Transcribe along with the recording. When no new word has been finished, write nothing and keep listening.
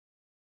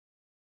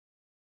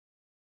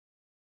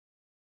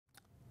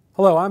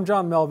Hello, I'm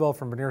John Melville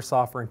from Vernier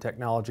Software and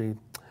Technology,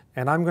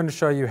 and I'm going to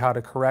show you how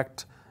to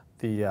correct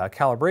the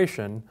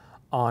calibration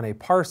on a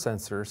PAR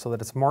sensor so that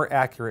it's more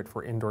accurate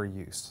for indoor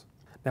use.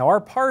 Now, our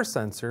PAR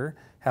sensor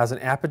has an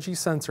apogee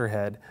sensor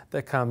head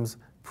that comes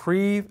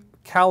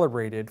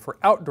pre-calibrated for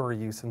outdoor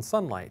use in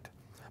sunlight.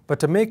 But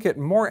to make it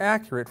more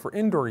accurate for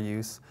indoor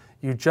use,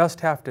 you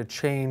just have to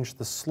change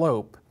the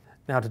slope.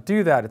 Now, to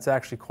do that, it's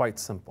actually quite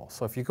simple.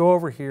 So if you go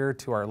over here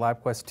to our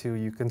LabQuest 2,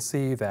 you can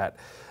see that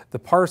the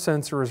PAR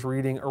sensor is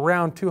reading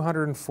around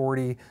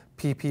 240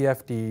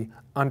 ppfd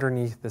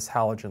underneath this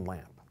halogen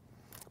lamp.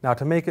 Now,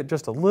 to make it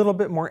just a little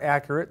bit more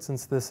accurate,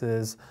 since this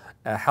is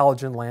a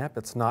halogen lamp,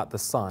 it's not the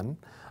sun,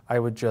 I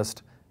would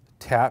just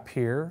tap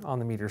here on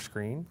the meter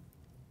screen,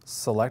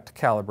 select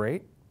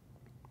Calibrate,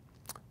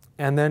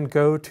 and then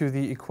go to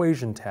the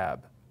Equation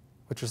tab,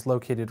 which is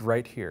located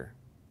right here.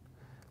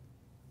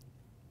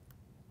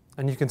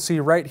 And you can see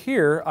right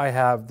here I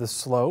have the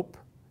slope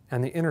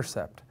and the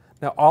intercept.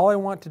 Now, all I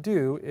want to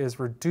do is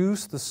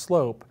reduce the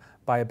slope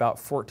by about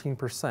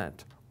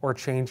 14% or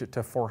change it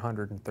to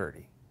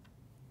 430.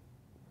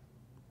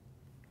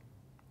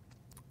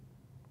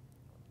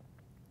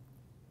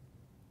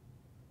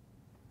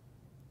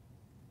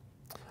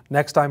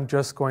 Next, I'm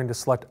just going to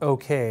select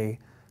OK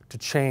to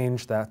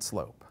change that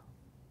slope.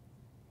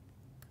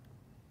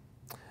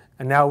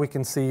 And now we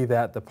can see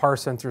that the PAR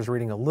sensor is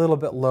reading a little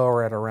bit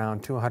lower at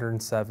around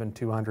 207,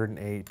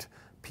 208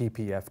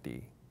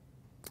 ppfd.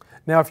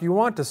 Now, if you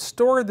want to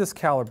store this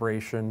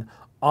calibration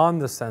on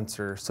the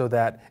sensor so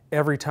that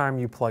every time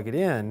you plug it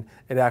in,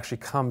 it actually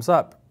comes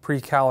up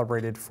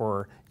pre-calibrated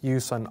for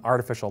use on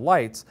artificial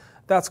lights,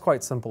 that's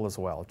quite simple as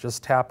well.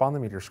 Just tap on the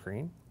meter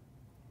screen,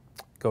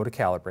 go to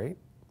Calibrate,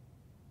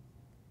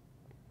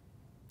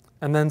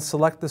 and then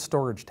select the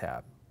Storage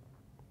tab.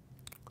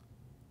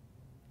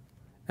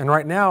 And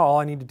right now, all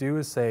I need to do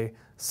is say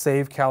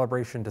Save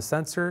Calibration to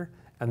Sensor,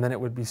 and then it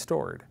would be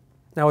stored.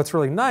 Now, what's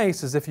really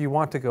nice is if you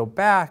want to go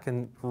back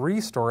and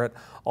restore it,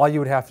 all you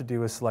would have to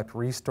do is select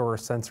Restore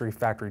Sensory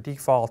Factory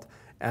Default,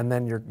 and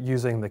then you're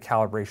using the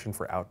calibration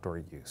for outdoor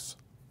use.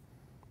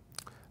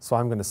 So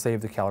I'm going to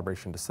save the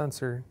calibration to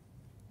sensor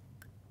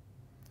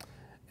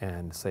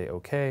and say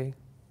OK.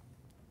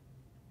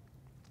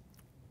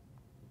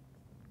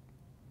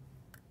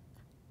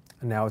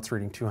 And now it's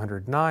reading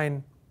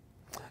 209.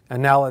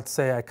 And now let's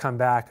say I come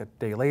back a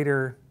day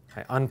later,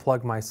 I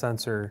unplug my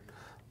sensor,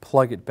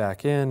 plug it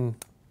back in.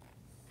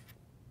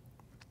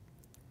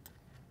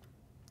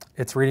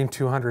 It's reading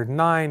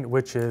 209,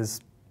 which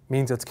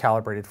means it's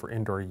calibrated for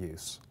indoor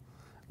use.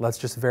 Let's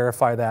just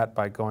verify that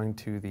by going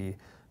to the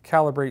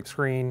Calibrate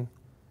screen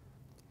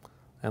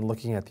and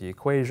looking at the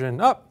equation.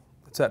 Oh,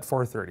 it's at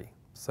 430.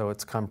 So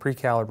it's come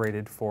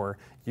pre-calibrated for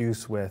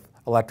use with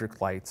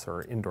electric lights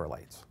or indoor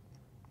lights.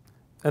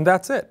 And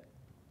that's it.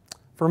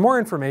 For more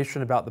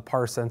information about the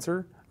PAR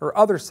sensor or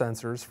other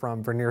sensors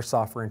from Vernier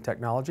Software and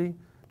Technology,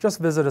 just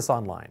visit us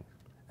online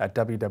at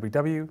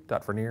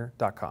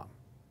www.vernier.com.